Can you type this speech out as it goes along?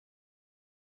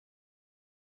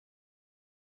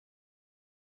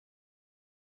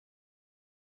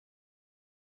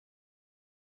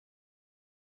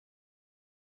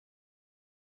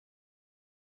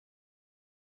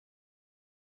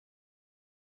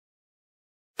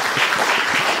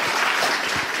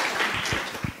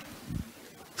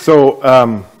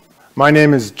My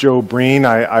name is Joe Breen.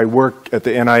 I work at the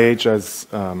NIH, as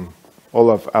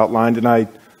Olaf outlined, and I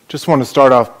just want to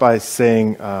start off by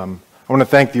saying I want to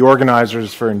thank the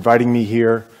organizers for inviting me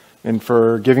here and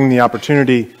for giving me the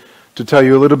opportunity to tell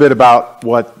you a little bit about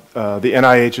what the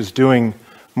NIH is doing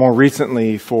more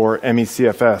recently for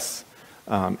ME-CFS.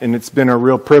 And it's been a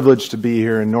real privilege to be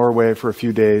here in Norway for a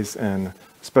few days, and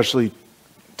especially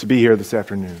to be here this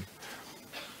afternoon.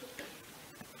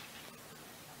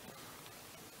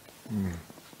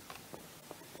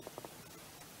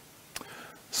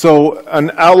 So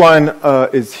an outline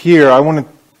is here. I want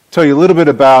to tell you a little bit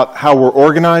about how we're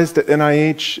organized at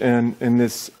NIH and in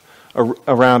this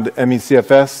around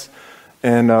ME-CFS,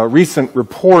 and a recent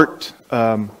report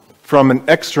from an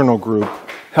external group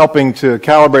helping to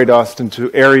calibrate us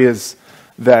into areas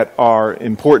that are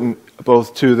important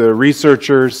both to the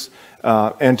researchers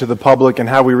and to the public, and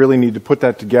how we really need to put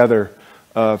that together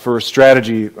for a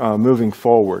strategy moving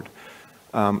forward.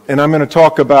 And I'm going to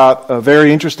talk about a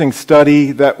very interesting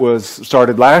study that was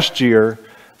started last year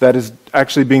that is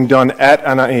actually being done at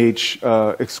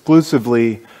NIH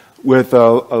exclusively with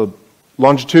a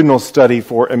longitudinal study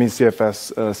for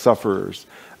ME-CFS sufferers.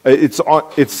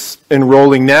 It's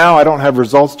enrolling now. I don't have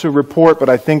results to report, but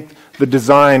I think the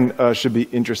design should be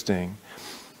interesting.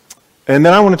 And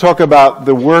then I want to talk about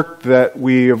the work that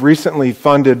we have recently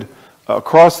funded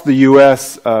across the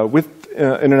U.S. With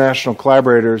international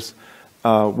collaborators,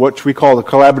 what we call the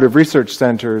collaborative research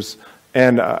centers,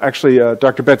 and actually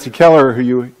Dr. Betsy Keller,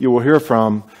 who you will hear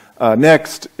from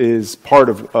next, is part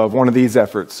of one of these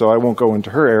efforts, so I won't go into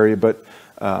her area, but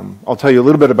I'll tell you a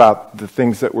little bit about the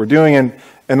things that we're doing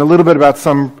and a little bit about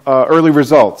some early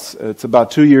results. It's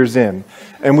about 2 years in.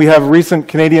 And we have recent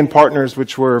Canadian partners,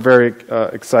 which we're very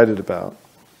excited about.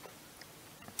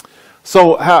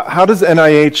 So how does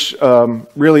NIH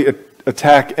really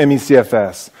attack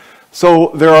ME-CFS?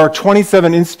 So there are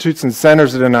 27 institutes and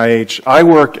centers at NIH. I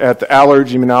work at the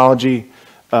Allergy, Immunology,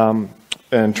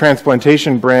 and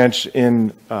Transplantation branch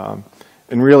in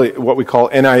really what we call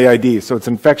NIAID. So it's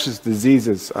infectious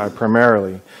diseases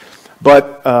primarily.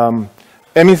 But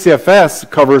ME-CFS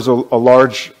covers a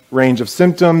large range of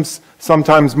symptoms,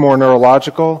 sometimes more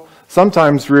neurological,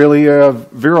 sometimes really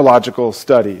virological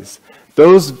studies.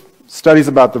 Those studies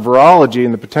about the virology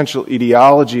and the potential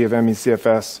etiology of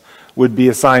ME-CFS would be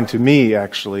assigned to me,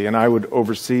 actually, and I would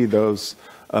oversee those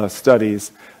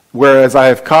studies, whereas I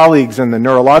have colleagues in the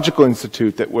Neurological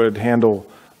Institute that would handle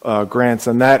grants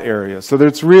in that area. So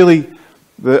there's really,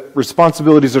 the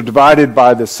responsibilities are divided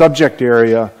by the subject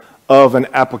area of an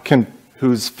applicant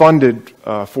who's funded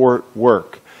for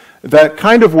work. That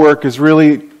kind of work is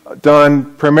really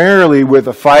done primarily with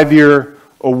a 5-year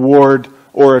award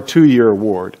or a 2-year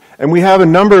award. And we have a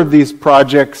number of these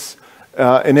projects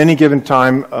in any given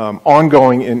time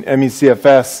ongoing in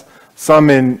ME-CFS, some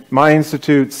in my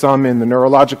institute, some in the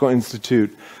Neurological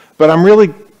Institute. But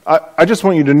I just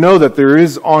want you to know that there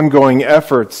is ongoing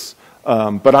efforts,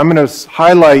 but I'm going to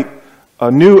highlight a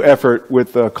new effort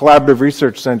with the Collaborative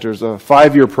Research Centers, a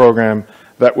 5-year program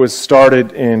that was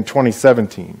started in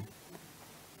 2017.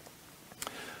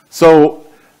 So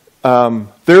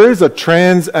there is a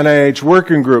trans-NIH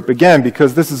working group, again,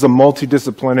 because this is a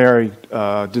multidisciplinary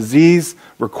disease,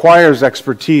 requires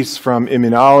expertise from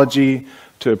immunology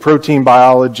to protein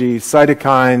biology,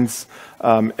 cytokines,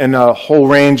 and a whole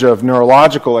range of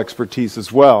neurological expertise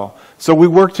as well. So we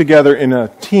work together in a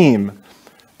team.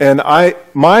 And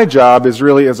my job is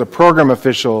really, as a program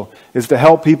official, is to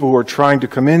help people who are trying to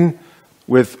come in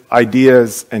with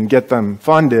ideas and get them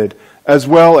funded, as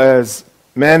well as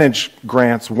manage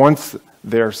grants once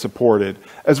they're supported,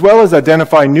 as well as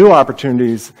identify new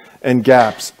opportunities and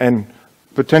gaps, and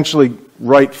potentially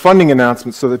write funding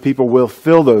announcements so that people will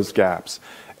fill those gaps.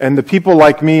 And the people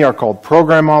like me are called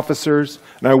program officers,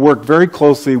 and I work very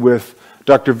closely with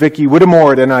Dr. Vicki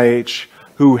Whittemore at NIH,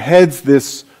 who heads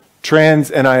this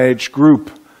trans-NIH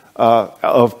group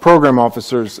of program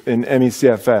officers in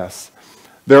ME-CFS.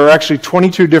 There are actually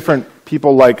 22 different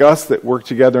people like us that work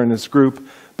together in this group,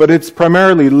 but it's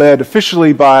primarily led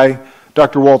officially by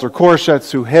Dr. Walter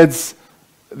Koroshetz, who heads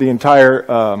the entire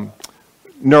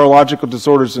Neurological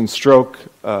Disorders and Stroke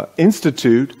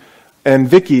Institute, and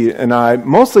Vicki and I,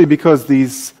 mostly because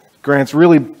these grants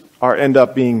really end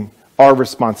up being our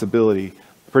responsibility,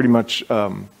 pretty much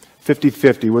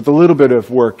 50-50, with a little bit of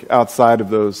work outside of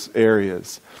those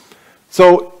areas.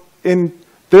 So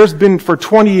there's been, for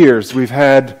 20 years, we've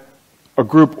had a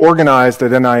group organized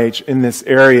at NIH in this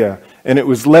area, and it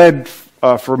was led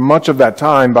for much of that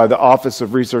time by the Office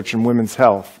of Research in Women's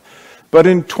Health. But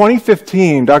in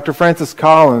 2015, Dr. Francis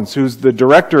Collins, who's the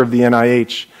director of the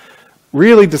NIH,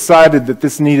 really decided that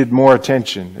this needed more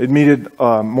attention. It needed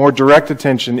more direct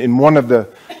attention in one of the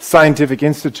scientific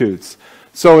institutes.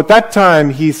 So at that time,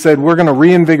 he said, we're going to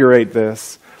reinvigorate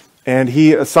this, and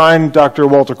he assigned Dr.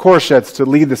 Walter Koroshetz to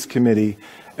lead this committee,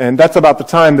 and that's about the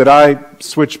time that I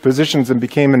switched positions and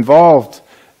became involved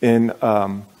in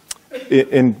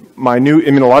my new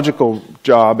immunological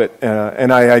job at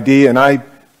NIID, and I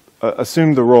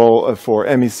assumed the role for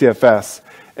ME-CFS.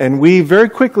 And we very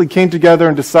quickly came together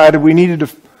and decided we needed to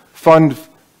fund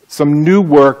some new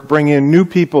work, bring in new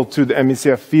people to the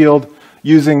ME-CF field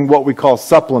using what we call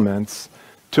supplements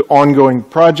to ongoing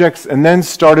projects, and then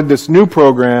started this new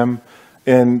program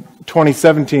in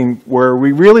 2017 where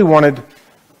we really wanted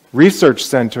research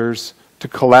centers to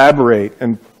collaborate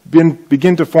and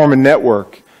begin to form a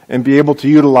network and be able to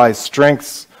utilize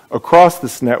strengths across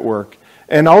this network.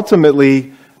 And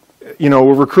ultimately,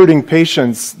 we're recruiting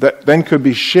patients that then could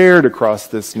be shared across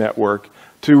this network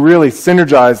to really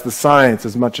synergize the science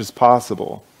as much as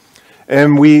possible.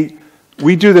 And we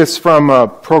do this from a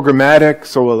programmatic,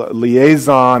 so a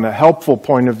liaison, a helpful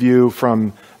point of view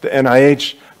from the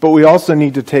NIH, but we also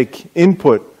need to take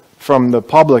input from the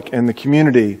public and the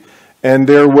community. And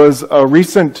there was a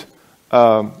recent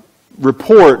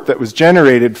report that was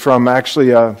generated from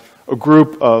actually a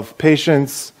group of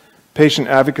patient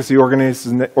advocacy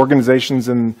organizations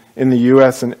in the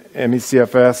U.S. and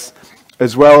ME-CFS,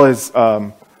 as well as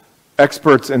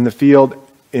experts in the field,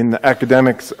 in the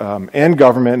academics and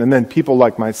government, and then people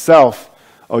like myself,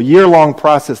 a year-long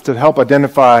process to help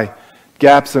identify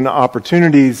gaps and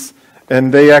opportunities.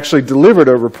 And they actually delivered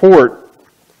a report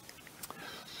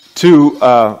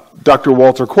to Dr.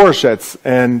 Walter Koroshetz.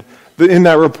 And in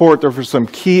that report, there were some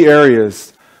key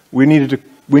areas. We need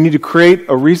to create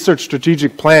a research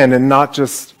strategic plan and not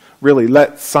just really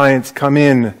let science come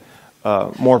in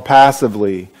more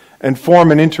passively, and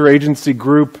form an interagency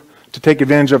group to take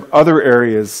advantage of other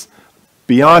areas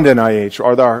beyond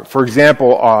NIH. For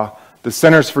example, the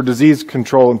Centers for Disease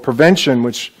Control and Prevention,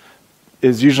 which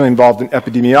is usually involved in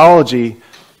epidemiology,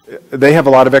 they have a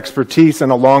lot of expertise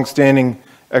and a long-standing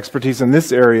expertise in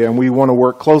this area, and we want to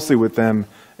work closely with them,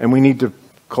 and we need to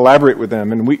collaborate with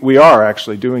them, and we are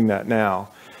actually doing that now.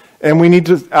 And we need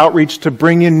to outreach to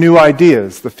bring in new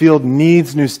ideas. The field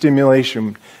needs new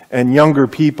stimulation and younger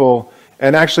people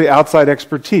and actually outside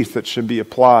expertise that should be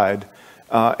applied.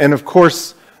 And of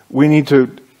course, we need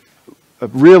to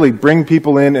really bring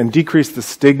people in and decrease the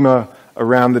stigma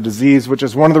around the disease, which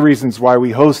is one of the reasons why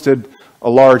we hosted a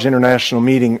large international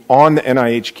meeting on the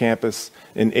NIH campus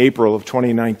in April of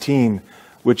 2019,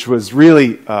 which was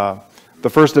really the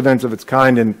first event of its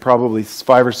kind in probably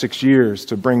 5 or 6 years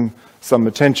to bring some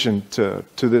attention to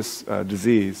this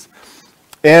disease.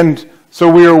 And so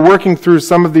we are working through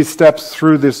some of these steps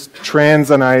through this trans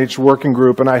NIH working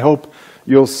group, and I hope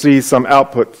you'll see some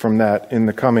output from that in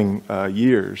the coming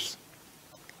years.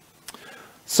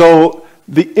 So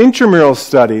the intramural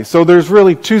study, so there's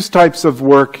really two types of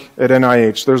work at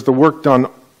NIH. There's the work done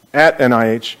at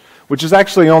NIH, which is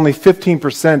actually only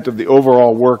 15% of the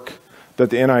overall work that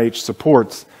the NIH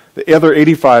supports. The other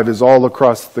 85% is all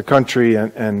across the country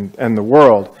and the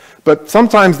world. But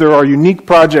sometimes there are unique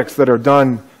projects that are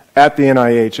done at the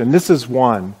NIH, and this is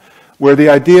one, where the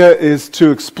idea is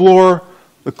to explore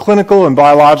the clinical and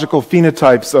biological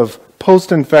phenotypes of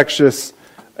post-infectious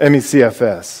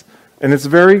ME-CFS. And it's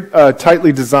very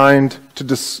tightly designed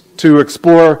to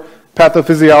explore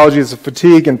pathophysiologies of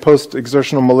fatigue and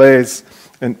post-exertional malaise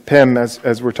and PEM,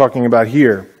 as we're talking about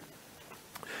here.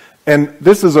 And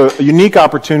this is a unique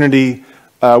opportunity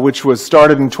which was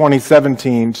started in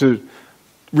 2017 to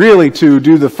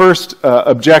do the first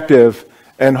objective,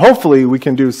 and hopefully we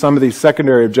can do some of these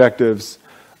secondary objectives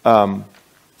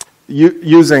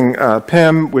using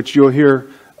PEM, which you'll hear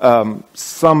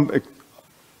some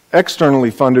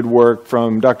externally funded work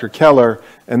from Dr. Keller,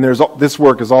 and this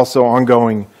work is also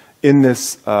ongoing in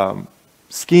this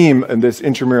scheme and this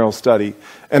intramural study.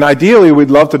 And ideally,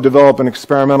 we'd love to develop an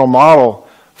experimental model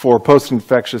for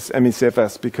post-infectious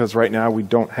ME-CFS, because right now we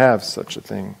don't have such a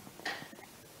thing.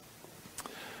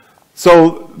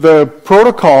 So the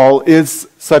protocol is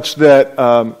such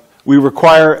that we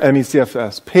require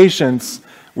ME-CFS patients.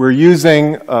 We're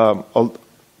using a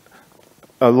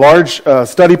large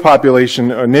study population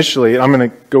initially, and I'm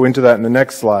going to go into that in the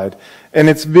next slide. And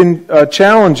it's been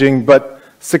challenging but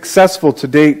successful to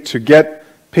date to get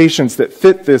patients that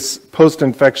fit this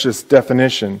post-infectious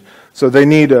definition. So they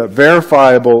need a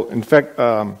verifiable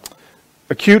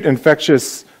acute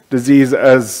infectious disease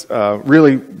as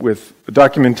really with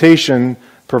documentation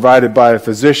provided by a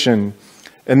physician,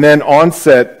 and then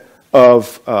onset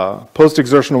of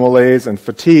post-exertional malaise and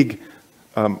fatigue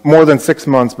more than 6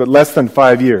 months, but less than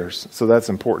 5 years. So that's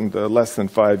important, less than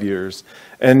 5 years.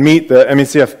 And meet the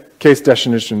MECF case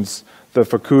definitions, the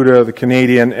Fukuda, the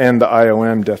Canadian, and the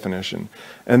IOM definition.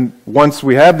 And once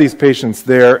we have these patients,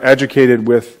 they're educated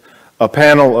with a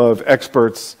panel of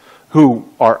experts who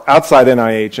are outside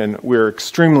NIH and we're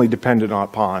extremely dependent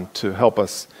upon to help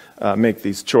us make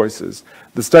these choices.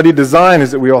 The study design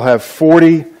is that we will have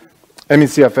 40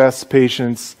 ME-CFS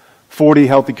patients, 40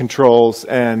 healthy controls,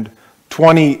 and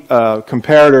 20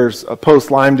 comparators of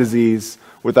post-Lyme disease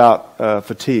without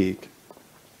fatigue.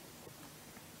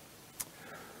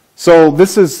 So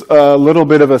this is a little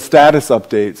bit of a status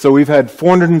update. So we've had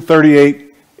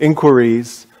 438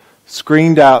 inquiries,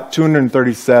 screened out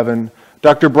 237.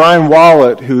 Dr. Brian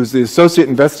Wallet, who's the associate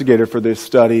investigator for this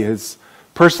study, has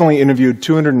personally interviewed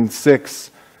 206,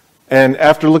 and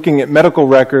after looking at medical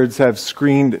records, have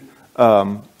screened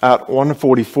out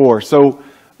 144. So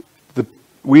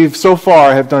we've so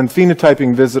far have done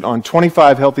phenotyping visit on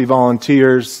 25 healthy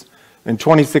volunteers and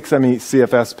 26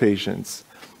 ME-CFS patients,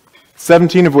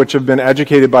 17 of which have been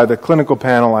educated by the clinical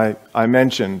panel I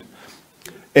mentioned.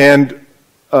 And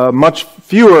much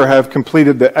fewer have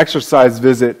completed the exercise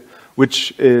visit,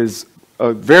 which is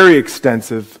a very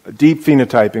extensive, deep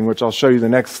phenotyping, which I'll show you the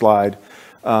next slide.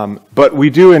 But we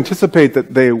do anticipate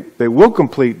that they will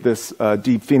complete this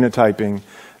deep phenotyping,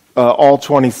 all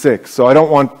 26. So I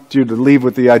don't want you to leave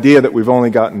with the idea that we've only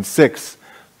gotten 6.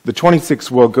 The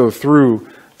 26 will go through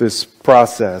this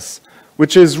process,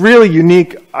 which is really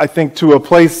unique, I think, to a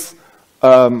place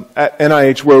at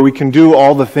NIH where we can do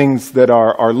all the things that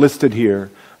are listed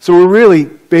here. So we're really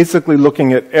basically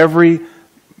looking at every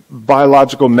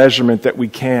biological measurement that we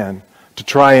can to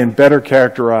try and better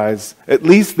characterize at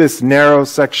least this narrow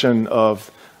section of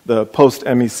the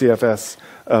post-ME-CFS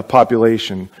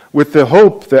population, with the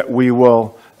hope that we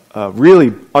will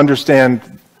really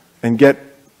understand and get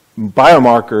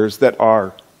biomarkers that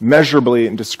are measurably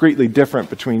and discretely different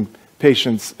between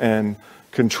patients and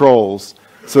controls.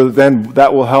 So then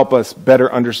that will help us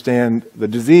better understand the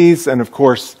disease, and of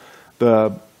course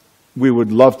we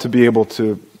would love to be able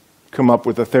to come up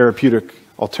with a therapeutic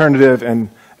alternative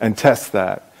and test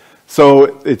that. So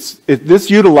this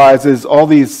utilizes all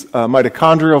these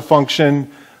mitochondrial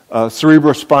function,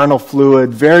 cerebrospinal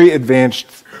fluid, very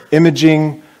advanced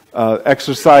imaging,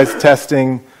 exercise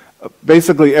testing,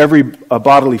 basically every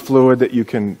bodily fluid that you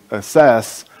can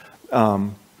assess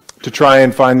to try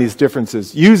and find these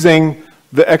differences using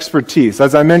the expertise.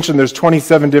 As I mentioned, there's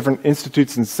 27 different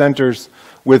institutes and centers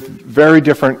with very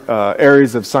different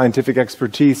areas of scientific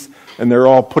expertise, and they're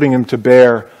all putting them to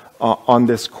bear on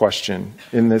this question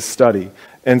in this study.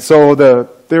 And so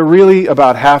they're really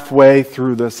about halfway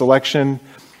through the selection.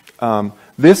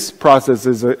 This process,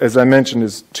 as I mentioned,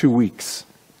 is 2 weeks.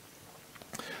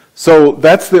 So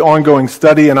that's the ongoing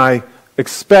study, and I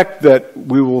expect that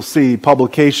we will see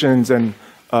publications and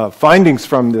findings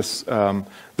from this.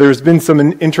 There's been some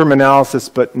interim analysis,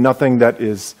 but nothing that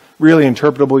is really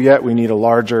interpretable yet. We need a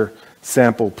larger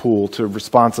sample pool to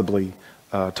responsibly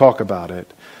talk about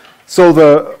it. So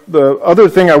the other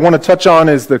thing I want to touch on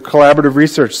is the collaborative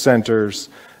research centers.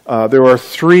 There are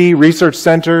 3 research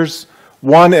centers,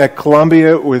 one at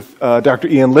Columbia with Dr.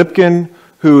 Ian Lipkin,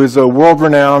 who is a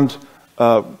world-renowned,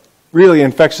 really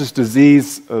infectious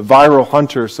disease viral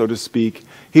hunter, so to speak.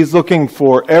 He's looking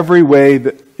for every way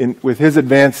that with his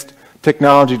advanced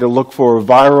technology to look for a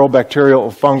viral, bacterial,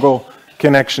 or fungal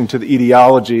connection to the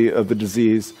etiology of the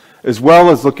disease, as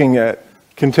well as looking at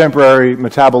contemporary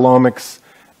metabolomics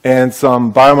and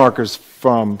some biomarkers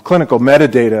from clinical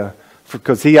metadata,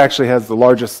 because he actually has the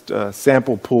largest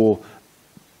sample pool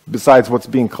besides what's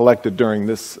being collected during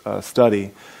this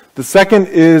study. The second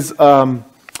is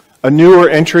a newer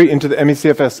entry into the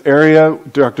ME-CFS area,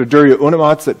 Dr. Durya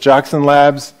Unamat's at Jackson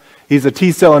Labs. He's a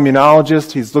T-cell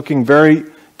immunologist. He's looking very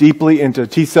deeply into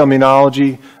T-cell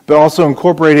immunology, but also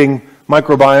incorporating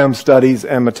microbiome studies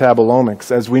and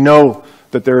metabolomics, as we know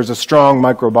that there is a strong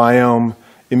microbiome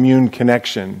immune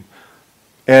connection.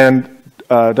 And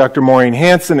Dr. Maureen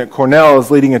Hansen at Cornell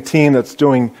is leading a team that's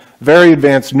doing very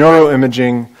advanced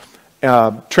neuroimaging,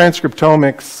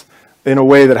 transcriptomics in a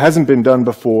way that hasn't been done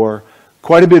before,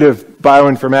 quite a bit of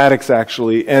bioinformatics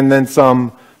actually, and then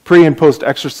some pre- and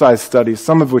post-exercise studies,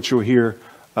 some of which you'll hear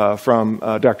from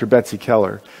Dr. Betsy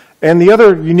Keller. And the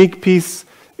other unique piece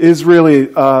is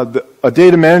really a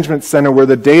data management center where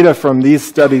the data from these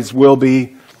studies will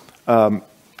be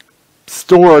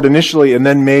stored initially and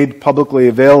then made publicly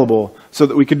available so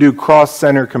that we can do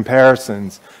cross-center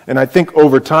comparisons. And I think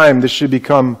over time this should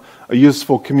become a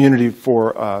useful community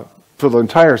for the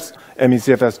entire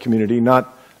ME-CFS community,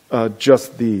 not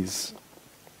just these.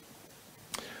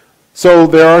 So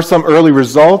there are some early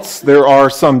results. There are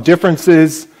some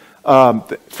differences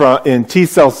in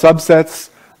T-cell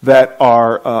subsets that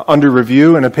are under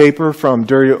review in a paper from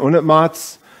Durya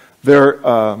Unitmats.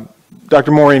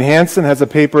 Dr. Maureen Hansen has a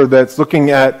paper that's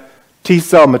looking at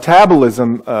T-cell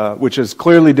metabolism, which is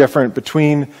clearly different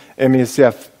between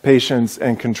ME-CF patients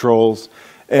and controls.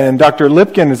 And Dr.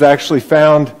 Lipkin has actually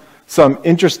found some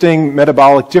interesting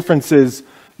metabolic differences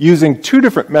using two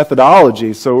different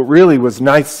methodologies. So it really was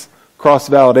nice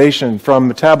cross-validation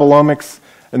from metabolomics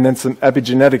and then some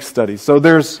epigenetic studies. So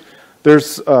there's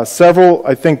several,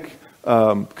 I think,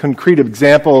 concrete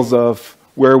examples of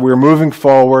where we're moving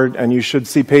forward, and you should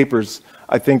see papers,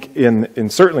 I think,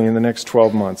 certainly in the next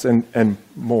 12 months and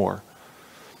more.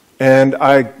 And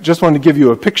I just wanted to give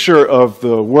you a picture of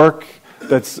the work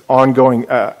that's ongoing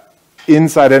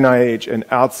inside NIH and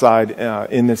outside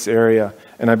in this area.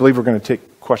 And I believe we're going to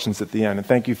take questions at the end. And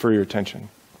thank you for your attention.